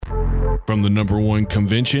From the #1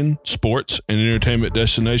 convention, sports, and entertainment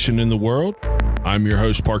destination in the world, I'm your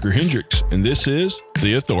host, Parker Hendricks, and this is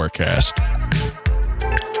the Authoricast.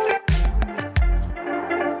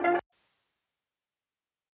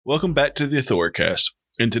 Welcome back to the Authoricast.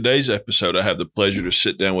 In today's episode, I have the pleasure to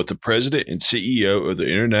sit down with the president and CEO of the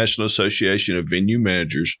International Association of Venue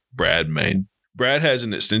Managers, Brad Mayne. Brad has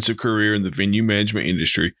an extensive career in the venue management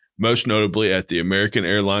industry, most notably at the American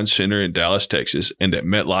Airlines Center in Dallas, Texas, and at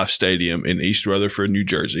MetLife Stadium in East Rutherford, New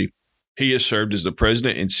Jersey. He has served as the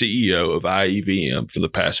president and CEO of IAVM for the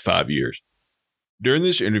past 5 years. During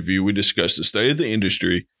this interview, we discussed the state of the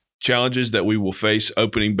industry, challenges that we will face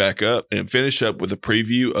opening back up, and finish up with a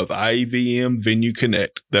preview of IAVM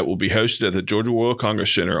VenueConnect that will be hosted at the Georgia World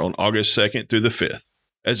Congress Center on August 2nd through the 5th.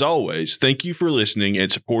 As always, thank you for listening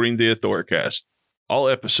and supporting the Authoricast. All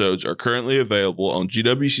episodes are currently available on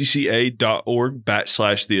gwcca.org/the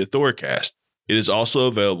Authoricast. It is also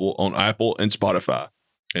available on Apple and Spotify.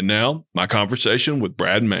 And now, my conversation with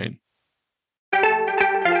Brad Mayne.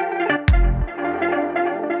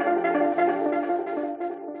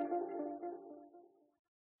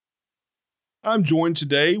 I'm joined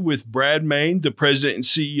today with Brad Mayne, the president and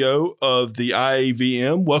CEO of the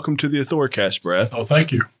IAVM. Welcome to the Authoricast, Brad. Oh,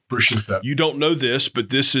 thank you. Appreciate that. You don't know this,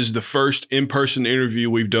 but this is the first in-person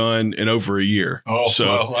interview we've done in over a year. Oh, so,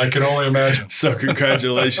 well, I can only imagine. So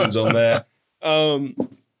congratulations on that.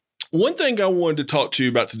 One thing I wanted to talk to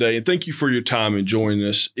you about today, and thank you for your time and joining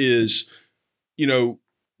us, is,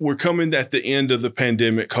 we're coming at the end of the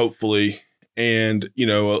pandemic, hopefully, and,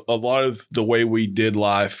 a lot of the way we did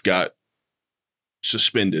life got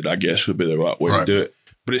suspended, I guess would be the right way to do it,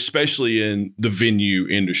 but especially in the venue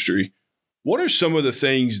industry. What are some of the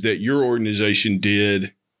things that your organization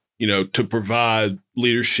did, to provide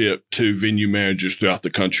leadership to venue managers throughout the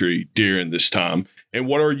country during this time? And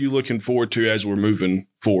what are you looking forward to as we're moving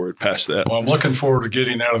forward past that? Well, I'm looking forward to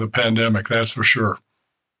getting out of the pandemic, that's for sure.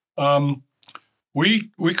 We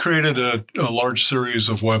created a large series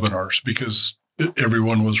of webinars because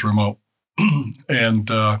everyone was remote.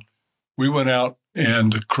 And we went out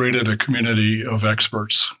and created a community of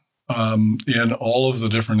experts in all of the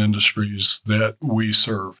different industries that we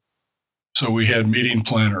serve. So we had meeting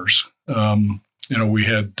planners, we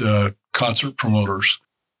had concert promoters.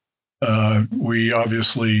 We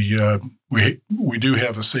obviously, we do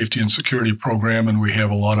have a safety and security program, and we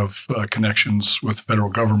have a lot of connections with the federal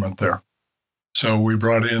government there. So we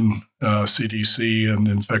brought in CDC and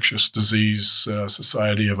Infectious Disease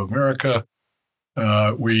Society of America.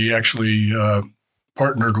 We actually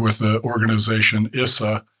partnered with the organization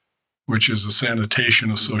ISSA, which is a sanitation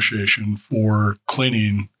association for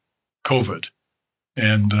cleaning COVID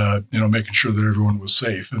and, making sure that everyone was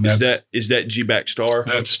safe. And is that GBAC Star?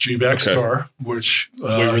 That's GBAC Star, which we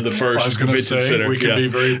were the first. I was going to say center. We can be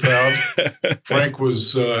very proud. Frank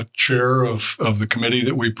was chair of the committee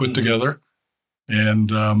that we put together. And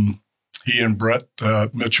he and Brett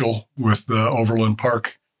Mitchell with Overland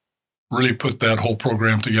Park really put that whole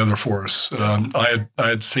program together for us. I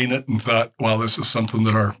had seen it and thought, wow, this is something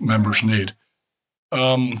that our members need.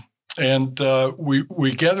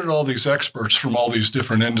 We gathered all these experts from all these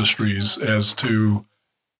different industries as to,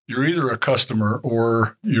 you're either a customer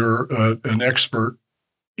or you're an expert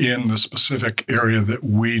in the specific area that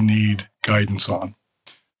we need guidance on.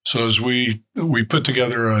 So as we put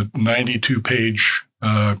together a 92-page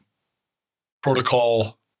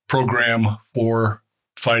protocol program for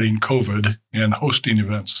fighting COVID and hosting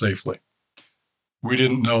events safely. We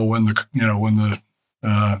didn't know when the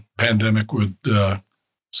pandemic would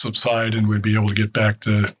subside and we'd be able to get back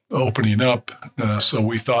to opening up. So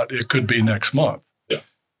we thought it could be next month,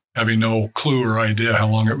 having no clue or idea how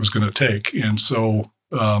long it was going to take. And so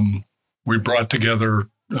we brought together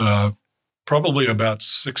probably about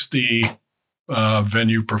 60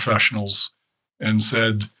 venue professionals and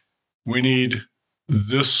said, we need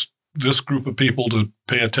this group of people to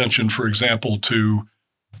pay attention, for example, to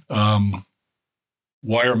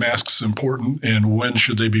why are masks important and when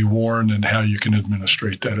should they be worn and how you can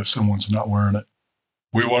administrate that if someone's not wearing it.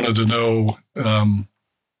 We wanted to know the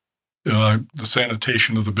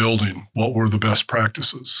sanitation of the building, what were the best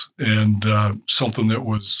practices, and something that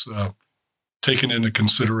was taken into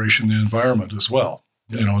consideration the environment as well.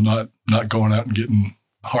 Not going out and getting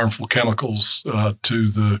harmful chemicals to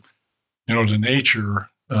the nature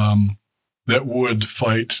that would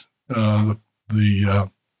fight the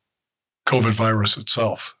COVID virus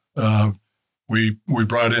itself. We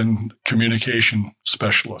brought in communication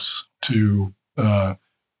specialists to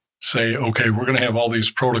say, okay, we're going to have all these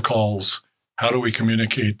protocols. How do we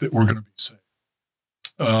communicate that we're going to be safe?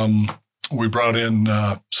 We brought in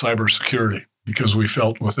cybersecurity because we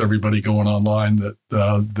felt with everybody going online that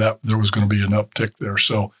that there was going to be an uptick there.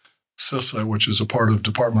 So CISA, which is a part of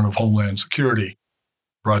Department of Homeland Security,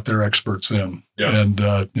 brought their experts in and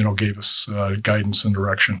gave us guidance and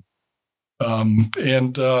direction.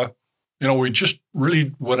 We just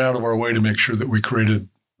really went out of our way to make sure that we created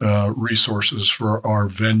resources for our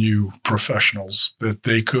venue professionals that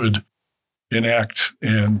they could enact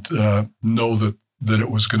and know that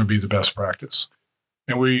it was going to be the best practice.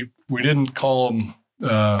 And we didn't call them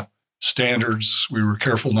standards. We were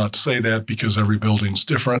careful not to say that because every building's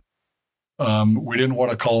different. We didn't want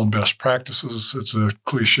to call them best practices. It's a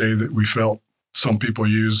cliche that we felt some people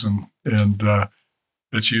use and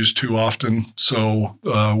it's used too often. So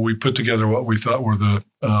we put together what we thought were the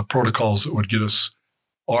protocols that would get us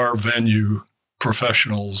our venue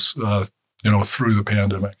professionals, through the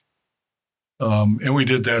pandemic. And we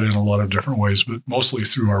did that in a lot of different ways, but mostly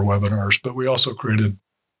through our webinars. But we also created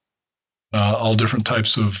all different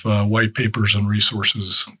types of white papers and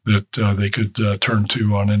resources that they could turn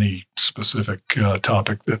to on any specific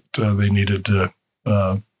topic that they needed to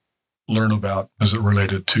learn about as it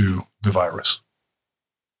related to the virus.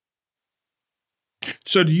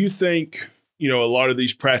 So do you think, a lot of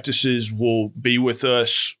these practices will be with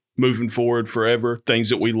us moving forward forever, things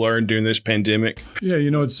that we learned during this pandemic? Yeah,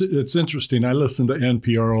 it's interesting. I listen to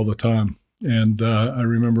NPR all the time, and I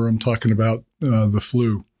remember them talking about the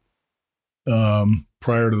flu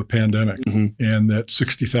prior to the pandemic, and that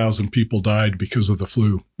 60,000 people died because of the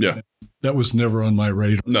flu. Yeah. That was never on my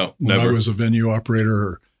radar. No, when never. I was a venue operator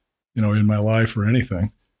or, in my life or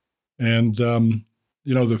anything. And,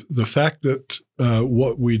 the fact that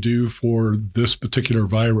what we do for this particular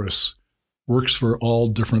virus works for all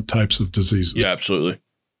different types of diseases. Yeah, absolutely.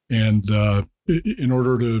 And in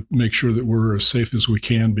order to make sure that we're as safe as we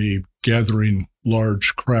can be gathering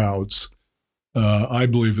large crowds, I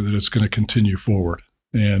believe that it's going to continue forward.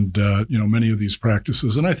 And, many of these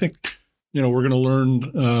practices, and I think, we're going to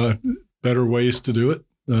learn better ways to do it,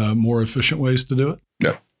 more efficient ways to do it.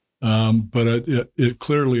 Yeah. But it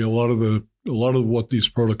clearly, a lot of what these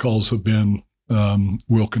protocols have been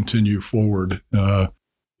will continue forward,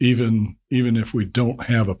 even if we don't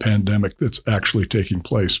have a pandemic that's actually taking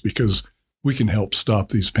place, because we can help stop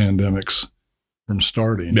these pandemics from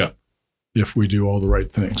starting if we do all the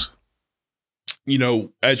right things.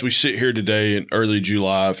 As we sit here today in early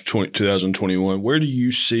July of 2021, where do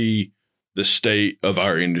you see the state of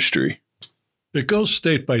our industry? It goes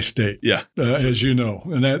state by state, as you know,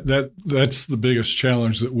 and that's the biggest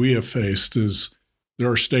challenge that we have faced. Is there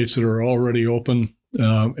are states that are already open,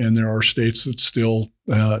 and there are states that still,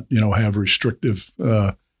 have restrictive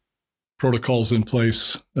protocols in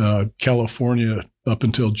place. California, up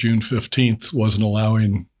until June 15th, wasn't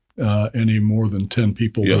allowing any more than 10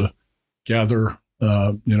 people to gather,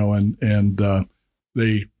 and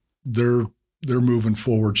they're moving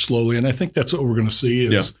forward slowly, and I think that's what we're going to see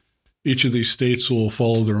is. Each of these states will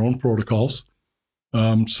follow their own protocols.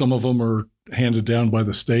 Some of them are handed down by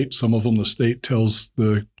the state. Some of them, the state tells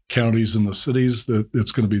the counties and the cities that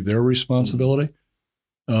it's going to be their responsibility.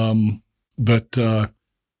 But we're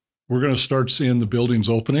going to start seeing the buildings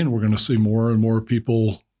opening. We're going to see more and more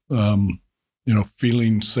people,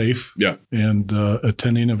 feeling safe and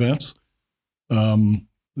attending events.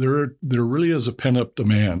 There really is a pent-up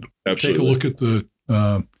demand. Absolutely. Take a look at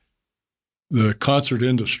the concert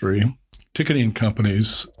industry. Ticketing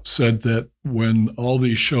companies said that when all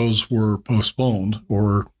these shows were postponed,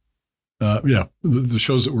 or the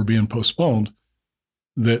shows that were being postponed,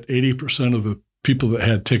 that 80% of the people that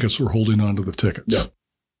had tickets were holding on to the tickets. Yeah.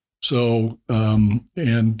 So,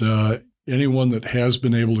 anyone that has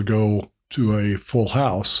been able to go to a full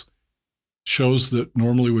house, shows that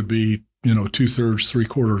normally would be, 2/3,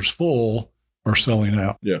 3/4 full are selling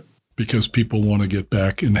out. Yeah. Because people want to get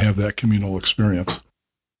back and have that communal experience.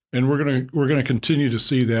 And we're going to continue to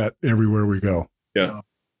see that everywhere we go. Yeah.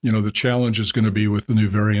 The challenge is going to be with the new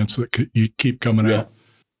variants that keep coming out.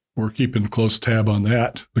 We're keeping close tab on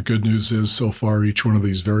that. The good news is so far, each one of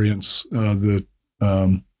these variants, the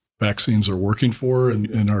vaccines are working for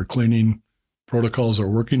and our cleaning protocols are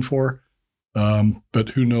working for. But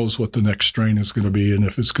who knows what the next strain is going to be and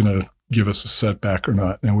if it's going to give us a setback or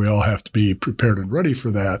not. And we all have to be prepared and ready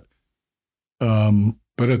for that.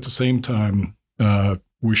 But at the same time,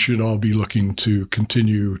 we should all be looking to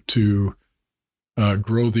continue to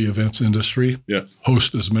grow the events industry,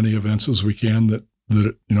 host as many events as we can that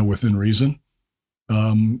within reason.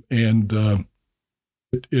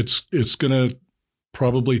 It's going to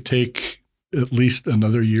probably take at least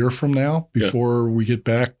another year from now before we get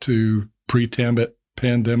back to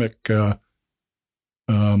pre-pandemic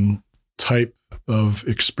type of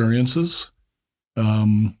experiences.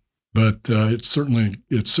 But it's certainly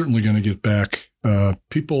going to get back.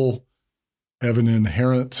 People have an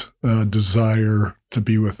inherent desire to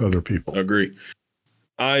be with other people. I agree.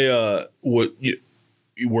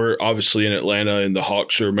 We're obviously in Atlanta, and the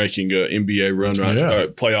Hawks are making an NBA run,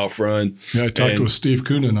 playoff run. Yeah, I talked with Steve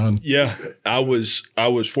Koonin on. Yeah, I was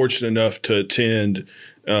fortunate enough to attend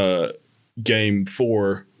Game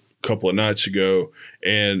 4 a couple of nights ago,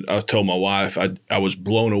 and I told my wife I was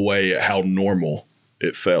blown away at how normal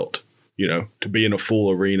it felt, to be in a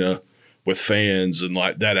full arena with fans and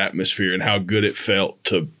like that atmosphere, and how good it felt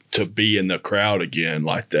to be in the crowd again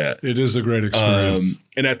like that. It is a great experience.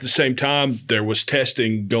 And at the same time, there was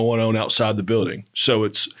testing going on outside the building. So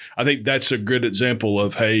I think that's a good example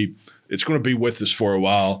of, hey, it's going to be with us for a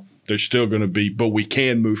while. There's still going to be, but we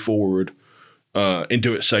can move forward and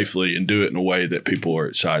do it safely and do it in a way that people are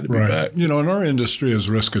excited to be back. And our industry is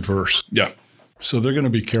risk adverse. Yeah. So they're going to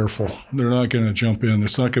be careful. They're not going to jump in.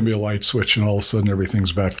 It's not going to be a light switch and all of a sudden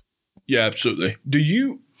everything's back. Yeah, absolutely. Do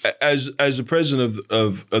you, as the president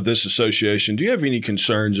of this association, do you have any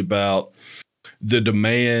concerns about the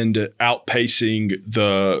demand outpacing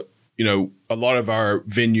a lot of our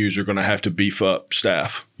venues are going to have to beef up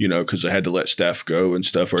staff, because they had to let staff go and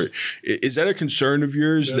stuff. Or is that a concern of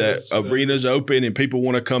yours that arenas open and people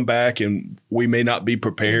want to come back and we may not be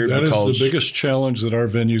prepared? That is the biggest challenge that our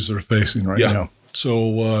venues are facing right now.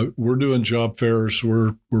 So we're doing job fairs.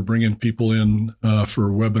 We're bringing people in for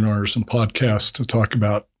webinars and podcasts to talk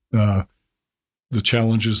about the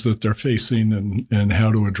challenges that they're facing and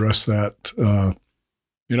how to address that.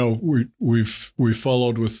 We've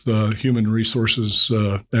followed with human resources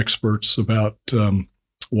experts about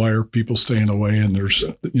why are people staying away, and there's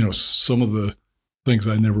some of the things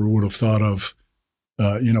I never would have thought of.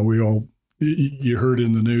 You heard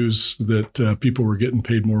in the news that people were getting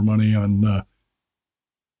paid more money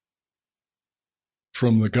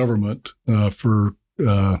from the government for.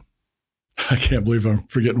 I can't believe I'm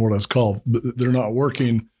forgetting what it's called, but they're not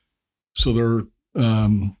working. So they're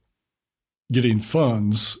getting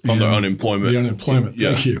funds on the unemployment. The unemployment.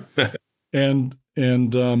 Yeah. Thank you.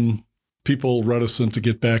 and people reticent to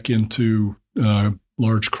get back into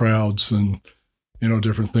large crowds and,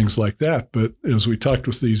 different things like that. But as we talked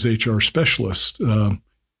with these HR specialists, a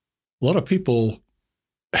lot of people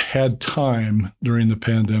had time during the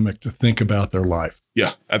pandemic to think about their life.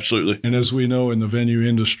 Yeah, absolutely. And as we know in the venue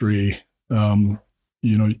industry,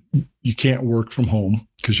 you can't work from home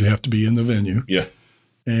because you have to be in the venue. Yeah.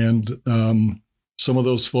 And some of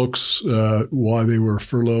those folks, while they were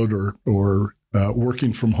furloughed or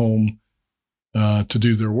working from home to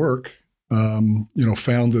do their work,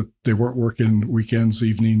 found that they weren't working weekends,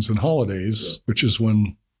 evenings, and holidays, which is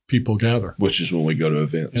when people gather. Which is when we go to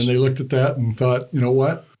events. And they looked at that and thought, you know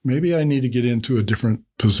what? Maybe I need to get into a different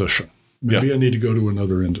position. Maybe I need to go to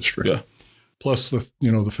another industry. Yeah. Plus the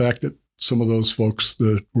fact that some of those folks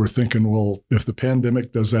that were thinking, well, if the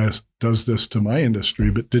pandemic does this to my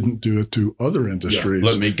industry, but didn't do it to other industries,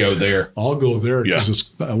 let me go there. I'll go there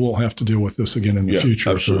because I won't have to deal with this again in the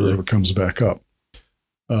future if it ever comes back up.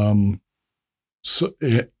 So,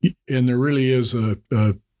 and there really is a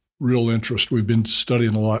real interest. We've been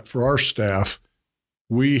studying a lot for our staff.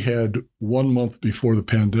 We had 1 month before the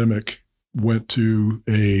pandemic went to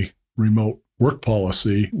a remote work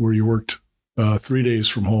policy where you worked 3 days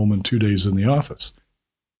from home and 2 days in the office.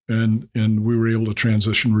 And we were able to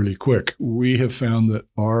transition really quick. We have found that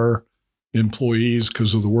our employees,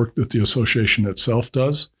 because of the work that the association itself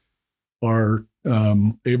does, are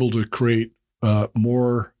able to create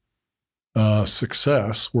more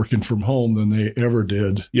success working from home than they ever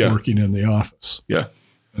did working in the office. Yeah.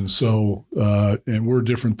 And so, and we're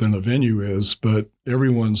different than a venue is, but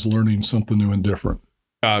everyone's learning something new and different.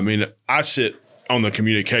 I mean, I sit on the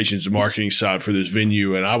communications and marketing side for this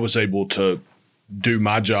venue, and I was able to do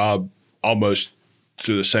my job almost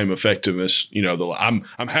to the same effectiveness. I'm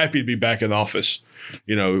happy to be back in the office.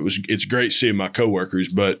 It's great seeing my coworkers,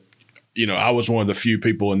 but I was one of the few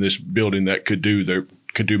people in this building that could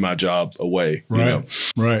do my job away. Right.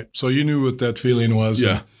 Right. So you knew what that feeling was.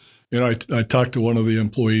 Yeah. And, I talked to one of the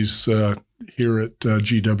employees here at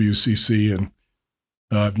GWCC, and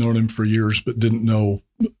I've known him for years, but didn't know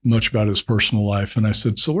much about his personal life. And I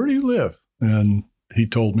said, so where do you live? And he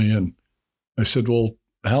told me, and I said, well,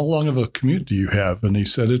 how long of a commute do you have? And he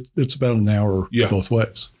said, it's about an hour both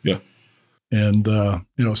ways. Yeah. And,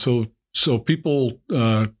 so people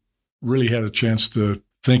really had a chance to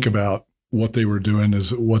think about what they were doing,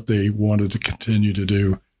 is what they wanted to continue to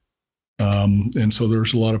do. And so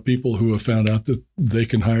there's a lot of people who have found out that they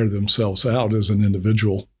can hire themselves out as an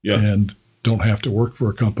individual and don't have to work for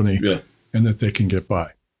a company, and that they can get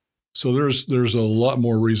by. So there's a lot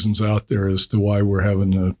more reasons out there as to why we're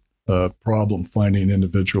having a problem finding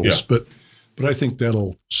individuals. Yeah. But I think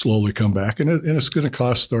that'll slowly come back, and it's going to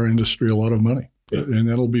cost our industry a lot of money, and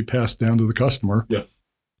that'll be passed down to the customer. Yeah.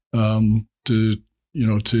 To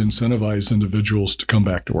incentivize individuals to come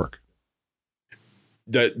back to work.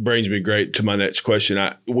 That brings me great to my next question.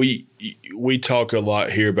 We talk a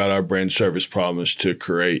lot here about our brand service promise to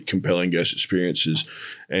create compelling guest experiences.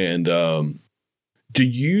 And do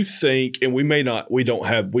you think, and we probably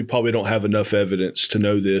don't have enough evidence to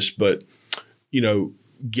know this, but,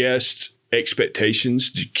 guest expectations,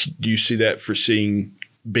 do you see that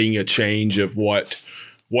being a change of what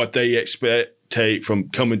they expect from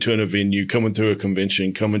coming to a venue, coming to a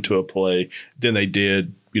convention, coming to a play than they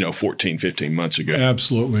did, 14, 15 months ago?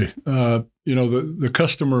 Absolutely. The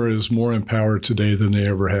customer is more empowered today than they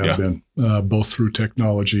ever have been, both through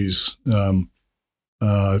technologies and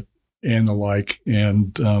the like.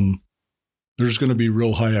 And there's going to be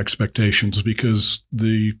real high expectations because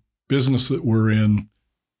the business that we're in,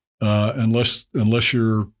 unless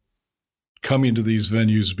you're coming to these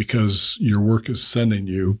venues because your work is sending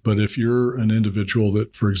you. But if you're an individual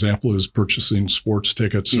that, for example, is purchasing sports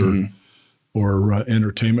tickets or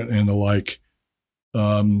entertainment and the like,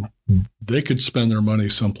 they could spend their money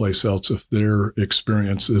someplace else if their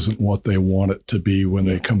experience isn't what they want it to be when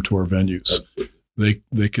they come to our venues. They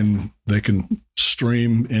can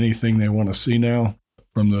stream anything they want to see now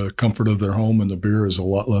from the comfort of their home, and the beer is a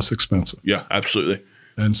lot less expensive. Yeah, absolutely.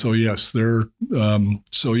 And so, yes, the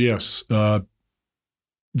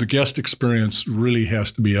guest experience really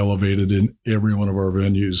has to be elevated in every one of our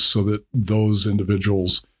venues so that those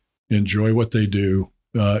individuals enjoy what they do.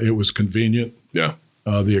 It was convenient. Yeah.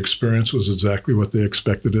 The experience was exactly what they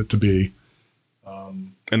expected it to be.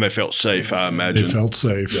 And they felt safe, I imagine. They felt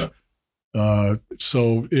safe. Yeah.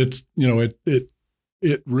 So it's,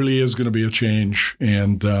 it really is going to be a change,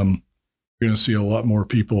 and you're going to see a lot more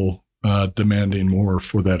people demanding more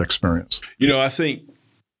for that experience. I think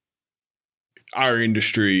our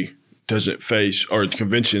industry doesn't face, or the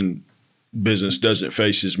convention business doesn't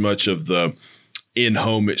face as much of the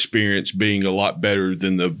in-home experience being a lot better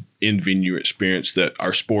than the in-venue experience that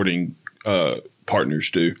our sporting partners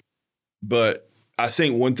do. But I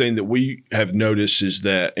think one thing that we have noticed is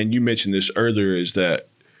that, and you mentioned this earlier, is that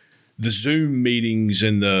the Zoom meetings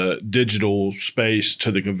in the digital space to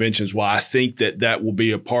the conventions, while I think that will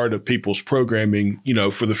be a part of people's programming,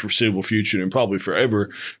 for the foreseeable future and probably forever,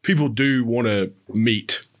 people do want to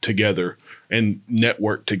meet together and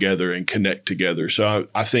network together and connect together. So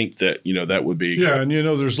I think that, that would be. Yeah. And,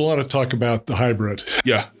 there's a lot of talk about the hybrid.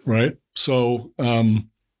 Yeah. Right. So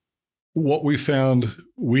what we found,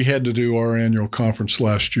 we had to do our annual conference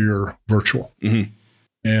last year virtual. Mm-hmm.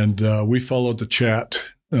 And we followed the chat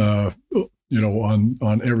on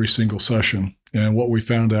every single session. And what we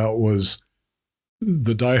found out was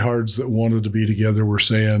the diehards that wanted to be together were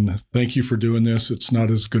saying, thank you for doing this. It's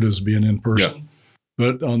not as good as being in person. Yeah.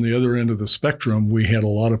 But on the other end of the spectrum, we had a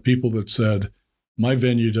lot of people that said, my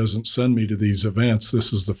venue doesn't send me to these events.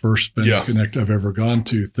 This is the first VenueConnect I've ever gone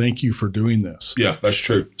to. Thank you for doing this. Yeah, that's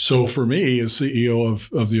true. So for me, as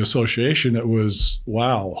CEO of the association, it was,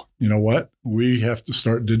 wow, you know what? We have to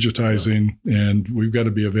start digitizing, and we've got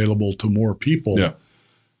to be available to more people. Yeah.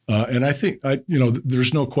 And I think,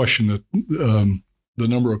 there's no question that the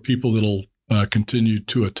number of people that'll continue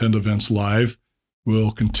to attend events live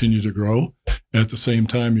will continue to grow. At the same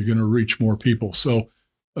time, you're going to reach more people. So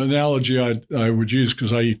analogy I would use,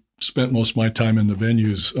 because I spent most of my time in the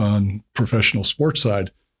venues on professional sports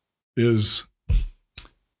side, is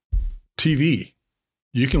TV.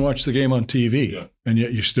 You can watch the game on TV, and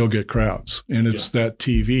yet you still get crowds. And it's that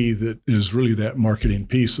TV that is really that marketing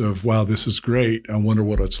piece of, wow, this is great. I wonder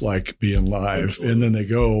what it's like being live. Absolutely. And then they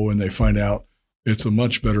go and they find out it's a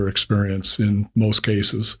much better experience in most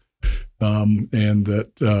cases. And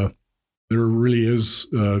that there really is,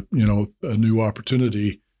 a new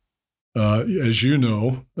opportunity. As you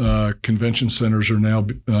know, convention centers are now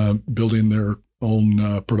building their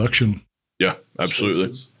own production. Yeah,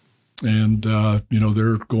 absolutely. Spaces. And,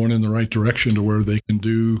 they're going in the right direction to where they can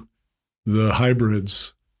do the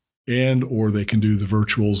hybrids or they can do the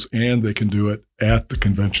virtuals, and they can do it at the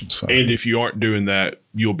convention site. And if you aren't doing that,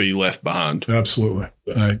 you'll be left behind. Absolutely.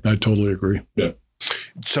 Yeah. I totally agree. Yeah.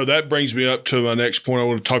 So that brings me up to my next point. I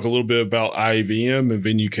want to talk a little bit about IAVM and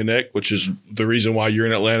VenueConnect, which is the reason why you're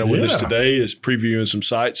in Atlanta with us today, is previewing some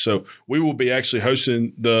sites. So we will be actually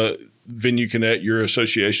hosting the VenueConnect, your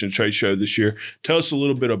association trade show this year. Tell us a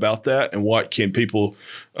little bit about that, and what can people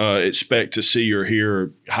expect to see or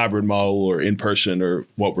hear, hybrid model or in person, or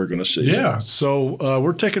what we're going to see. Yeah. So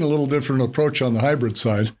we're taking a little different approach on the hybrid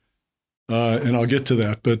side. and I'll get to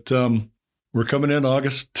that. But we're coming in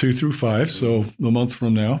August 2 through 5, so a month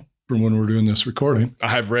from now, from when we're doing this recording. I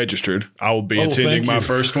have registered. I will be attending my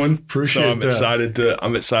first one. Appreciate so I'm that.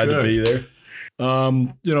 I'm excited to be there.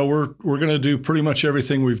 We're going to do pretty much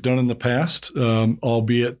everything we've done in the past,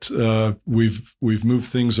 albeit we've moved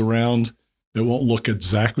things around. It won't look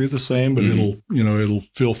exactly the same, but it'll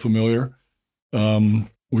feel familiar.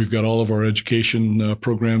 We've got all of our education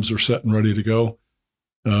programs are set and ready to go.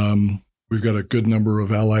 We've got a good number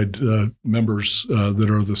of allied members that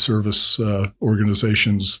are the service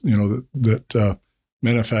organizations, that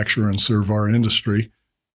manufacture and serve our industry.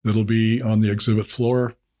 That'll be on the exhibit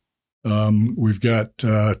floor. We've got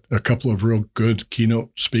a couple of real good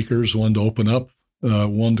keynote speakers, one to open up,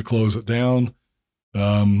 one to close it down.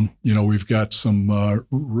 We've got some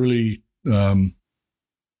really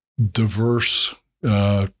diverse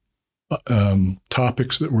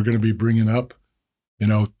topics that we're going to be bringing up.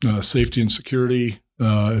 Safety and security,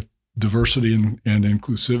 diversity and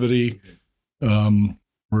inclusivity.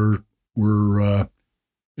 We're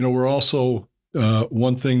also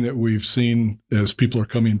one thing that we've seen as people are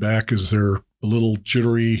coming back is they're a little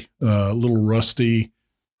jittery, a little rusty,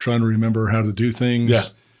 trying to remember how to do things. Yeah.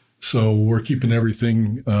 So we're keeping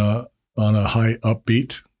everything on a high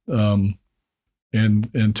upbeat, and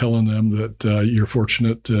telling them that you're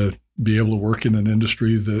fortunate to be able to work in an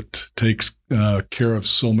industry that takes care of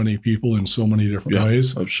so many people in so many different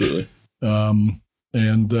ways. Absolutely. It'll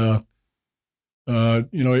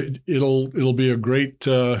be a great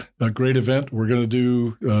event. We're going to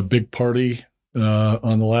do a big party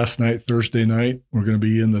on the last night, Thursday night. We're going to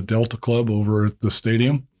be in the Delta Club over at the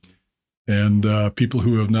stadium, and people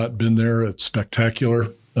who have not been there, it's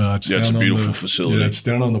spectacular. It's a beautiful facility. Yeah, it's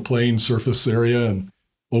down on the playing surface area and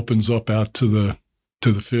opens up out to the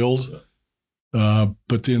field.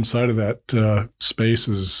 But the inside of that space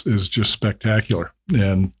is just spectacular,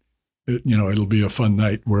 and it'll be a fun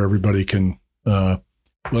night where everybody can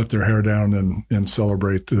let their hair down and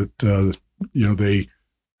celebrate that. They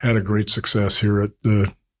had a great success here at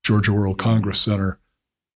the Georgia World Congress Center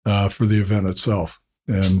for the event itself,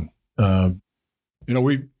 and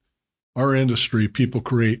our industry, people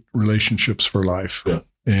create relationships for life,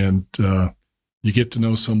 and you get to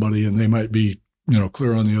know somebody, and they might be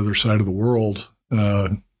clear on the other side of the world,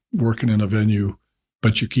 working in a venue,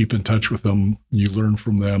 but you keep in touch with them, you learn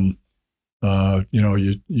from them,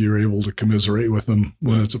 you're able to commiserate with them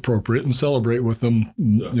when it's appropriate and celebrate with them,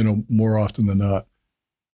 more often than not.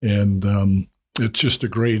 And it's just a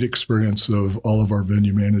great experience of all of our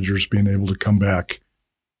venue managers being able to come back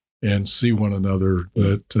and see one another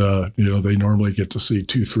that, they normally get to see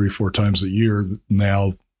 2, 3, 4 times a year.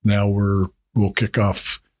 Now we'll kick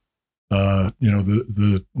off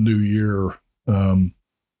the new year. I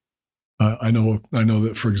know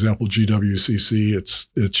that, for example, GWCC,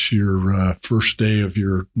 it's your first day of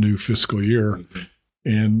your new fiscal year,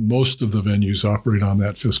 and most of the venues operate on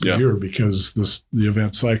that fiscal year because the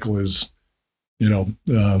event cycle is,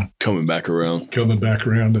 coming back around,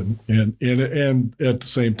 and at the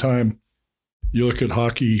same time, you look at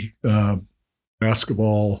hockey,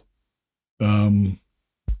 basketball, and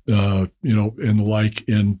the like,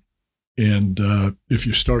 and if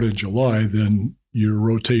you start in July, then your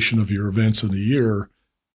rotation of your events in a year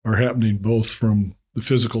are happening both from the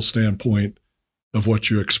physical standpoint of what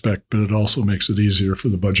you expect, but it also makes it easier for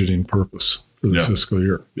the budgeting purpose for the fiscal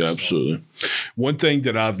year. Yeah, absolutely. One thing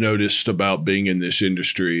that I've noticed about being in this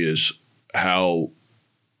industry is how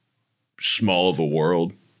small of a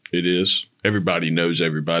world it is. Everybody knows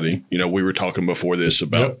everybody. We were talking before this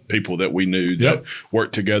about people that we knew that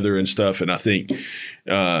worked together and stuff. And I think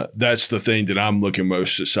that's the thing that I'm looking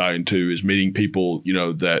most excited to is meeting people,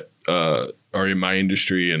 that are in my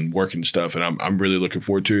industry and working stuff. And I'm really looking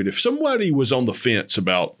forward to it. If somebody was on the fence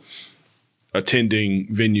about attending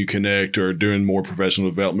VenueConnect or doing more professional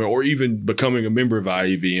development or even becoming a member of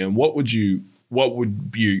IAVM, what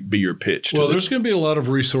would be your pitch? Well, there's going to be a lot of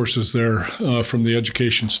resources there from the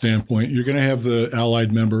education standpoint. You're going to have the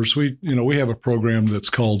allied members. We have a program that's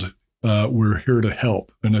called We're Here to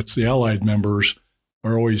Help, and it's the allied members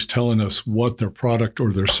are always telling us what their product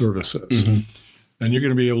or their service is. Mm-hmm. And you're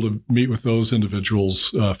going to be able to meet with those individuals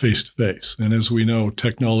face to face. And as we know,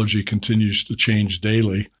 technology continues to change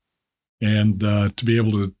daily. And to be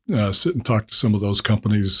able to sit and talk to some of those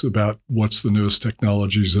companies about what's the newest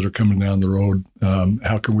technologies that are coming down the road,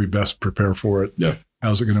 how can we best prepare for it? Yeah.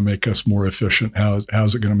 How's it going to make us more efficient?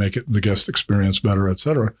 How's it going to make the guest experience better, et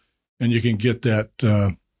cetera? And you can get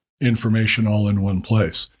that information all in one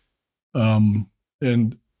place.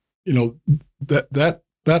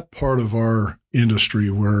 That part of our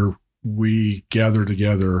industry where we gather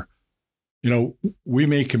together we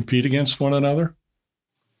may compete against one another.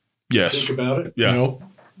 Yes. Think about it. Yeah.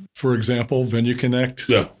 For example,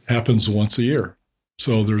 VenueConnect happens once a year.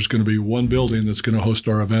 So there's going to be one building that's going to host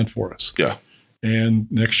our event for us. Yeah.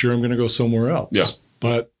 And next year I'm going to go somewhere else. Yeah.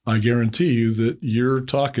 But I guarantee you that you're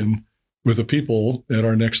talking with the people at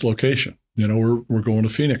our next location. We're going to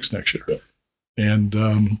Phoenix next year. Yeah.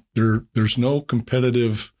 And there's no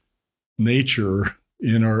competitive nature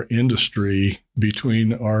in our industry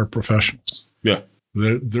between our professionals. Yeah.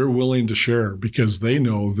 They're willing to share because they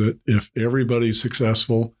know that if everybody's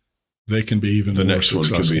successful, they can be even more successful. The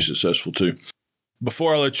next one can be successful too.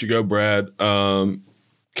 Before I let you go, Brad, kind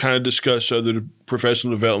of discuss other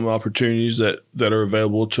professional development opportunities that are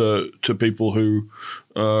available to people who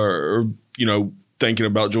are, thinking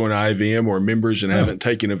about joining IAVM or members and haven't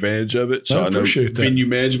taken advantage of it. So I appreciate that. Venue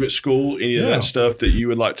management school, any of that stuff that you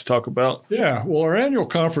would like to talk about? Yeah. Well, our annual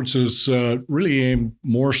conference is really aimed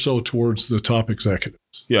more so towards the top executives.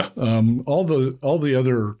 Yeah. All the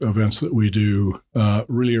other events that we do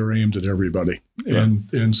really are aimed at everybody. Yeah.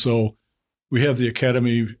 And so we have the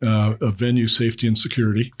Academy of Venue Safety and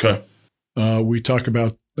Security. Okay. We talk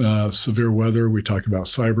about severe weather. We talk about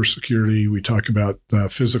cybersecurity. We talk about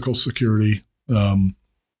physical security.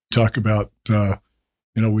 Talk about,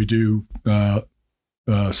 we do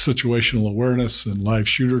situational awareness and live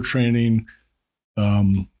shooter training,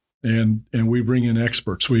 and we bring in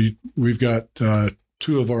experts. We've got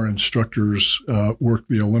two of our instructors work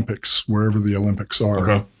the Olympics wherever the Olympics are,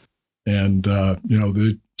 okay. And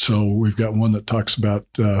so we've got one that talks about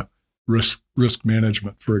risk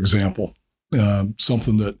management, for example,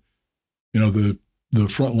 something that the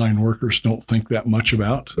frontline workers don't think that much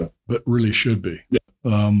about, but really should be,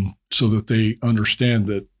 so that they understand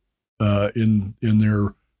that in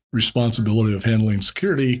their responsibility of handling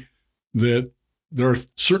security, that there are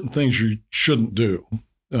certain things you shouldn't do,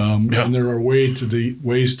 and there are ways to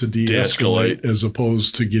de-escalate as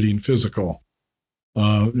opposed to getting physical,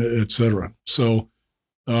 et cetera. So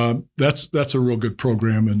that's a real good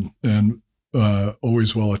program and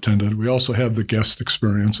always well attended. We also have the guest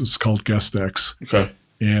experience. It's called Guest X. Okay.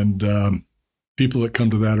 And people that come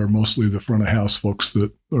to that are mostly the front of house folks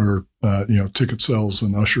that are, ticket sales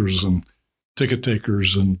and ushers and ticket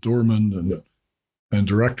takers and doormen and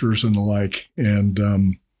directors and the like. And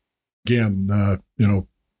again,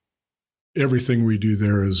 everything we do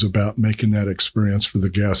there is about making that experience for the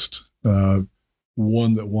guest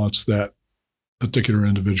one that wants that particular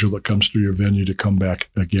individual that comes to your venue to come back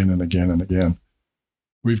again and again and again.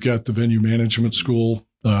 We've got the venue management school.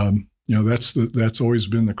 That's always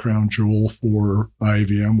been the crown jewel for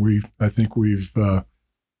IAVM.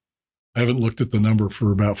 I haven't looked at the number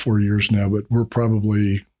for about 4 years now, but we're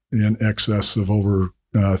probably in excess of over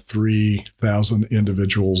 3,000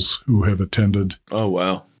 individuals who have attended. Oh,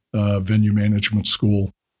 wow. Venue management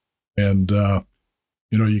school. And,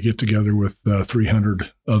 you get together with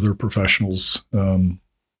 300 other professionals,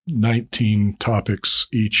 19 topics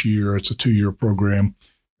each year. It's a 2-year program.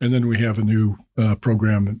 And then we have a new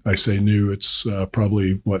program. I say new, it's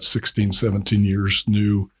probably 16, 17 years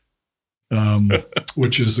new,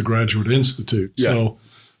 which is the Graduate Institute. Yeah.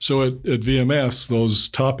 So at VMS, those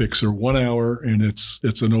topics are 1 hour and it's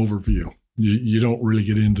an overview. You don't really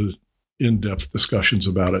get into in-depth discussions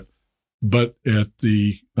about it. But at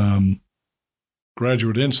the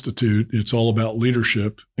Graduate Institute, it's all about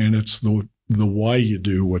leadership, and it's the why you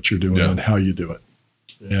do what you're doing and how you do it.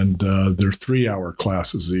 And they're 3-hour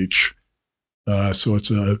classes each. So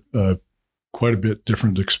it's a quite a bit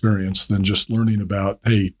different experience than just learning about,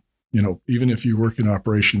 hey, even if you work in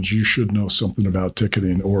operations, you should know something about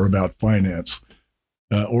ticketing or about finance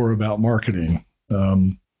or about marketing.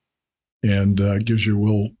 And gives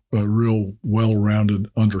you a real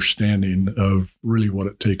well-rounded understanding of really what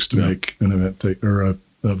it takes to make an event or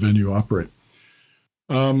a venue operate.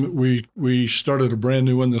 We started a brand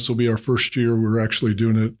new one. This will be our first year. We're actually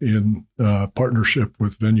doing it in partnership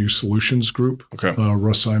with Venue Solutions Group. Okay.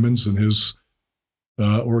 Russ Simons and his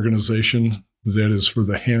organization that is for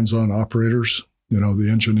the hands-on operators. The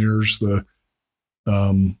engineers, the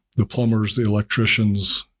plumbers, the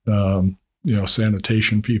electricians,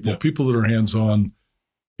 sanitation people, people that are hands-on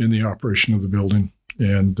in the operation of the building.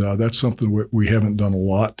 And that's something we haven't done a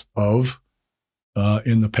lot of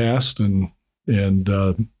in the past. And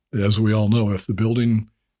as we all know, if the building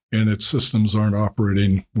and its systems aren't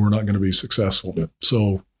operating, we're not going to be successful. Yeah.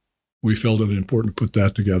 So we felt it important to put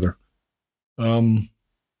that together.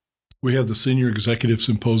 We have the Senior Executive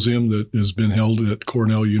Symposium that has been held at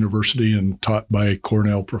Cornell University and taught by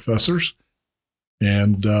Cornell professors.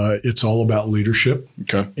 And it's all about leadership.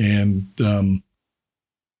 Okay. And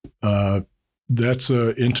That's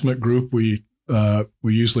an intimate group. We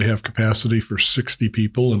usually have capacity for 60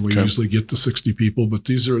 people, and we usually get to 60 people. But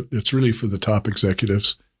it's really for the top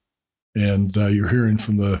executives, and you're hearing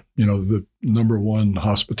from the number one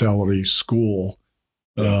hospitality school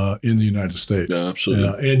in the United States. Yeah,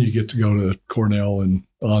 absolutely. And you get to go to Cornell and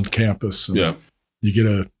on campus. And you get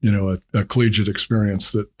a collegiate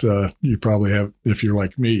experience that you probably have, if you're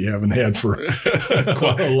like me, you haven't had for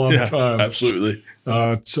quite a long time. Absolutely.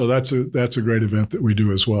 So that's a great event that we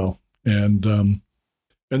do as well. And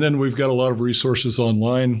then we've got a lot of resources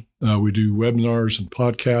online. We do webinars and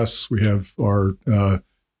podcasts. We have our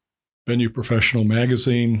Venue Professional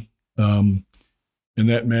magazine. And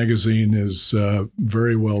that magazine is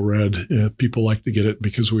very well read. People like to get it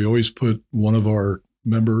because we always put one of our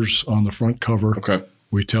members on the front cover. Okay.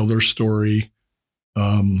 We tell their story.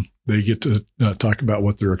 They get to talk about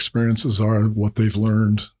what their experiences are, what they've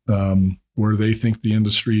learned, where they think the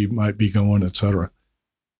industry might be going, et cetera,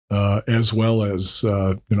 as well as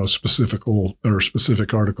specific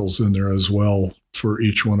articles in there as well for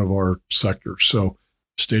each one of our sectors. So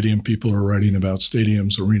stadium people are writing about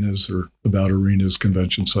stadiums, arenas, or about arenas,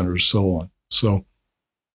 convention centers, so on. So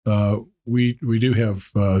we do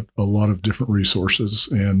have a lot of different resources,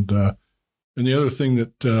 and the other thing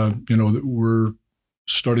that that we're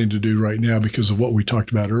starting to do right now, because of what we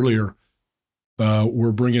talked about earlier,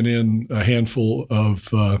 we're bringing in a handful of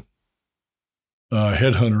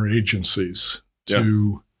headhunter agencies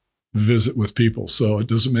to visit with people. So it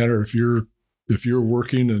doesn't matter if you're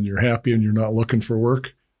working and you're happy and you're not looking for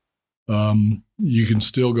work. You can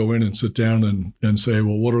still go in and sit down and say,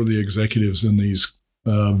 well, what are the executives in these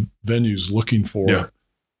venues looking for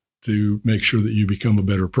to make sure that you become a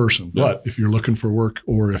better person? Yeah. But if you're looking for work,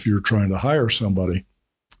 or if you're trying to hire somebody,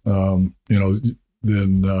 then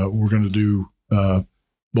we're going to do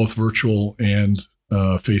both virtual and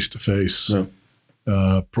face-to-face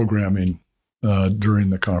programming during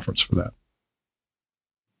the conference for that.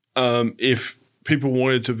 If people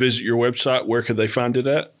wanted to visit your website, where could they find it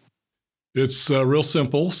at? It's real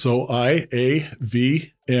simple. So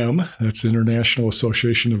IAVM, that's International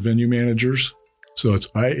Association of Venue Managers. So it's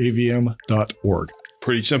IAVM.org.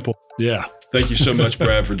 Pretty simple. Yeah. Thank you so much,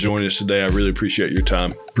 Brad, for joining us today. I really appreciate your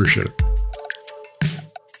time. Appreciate it.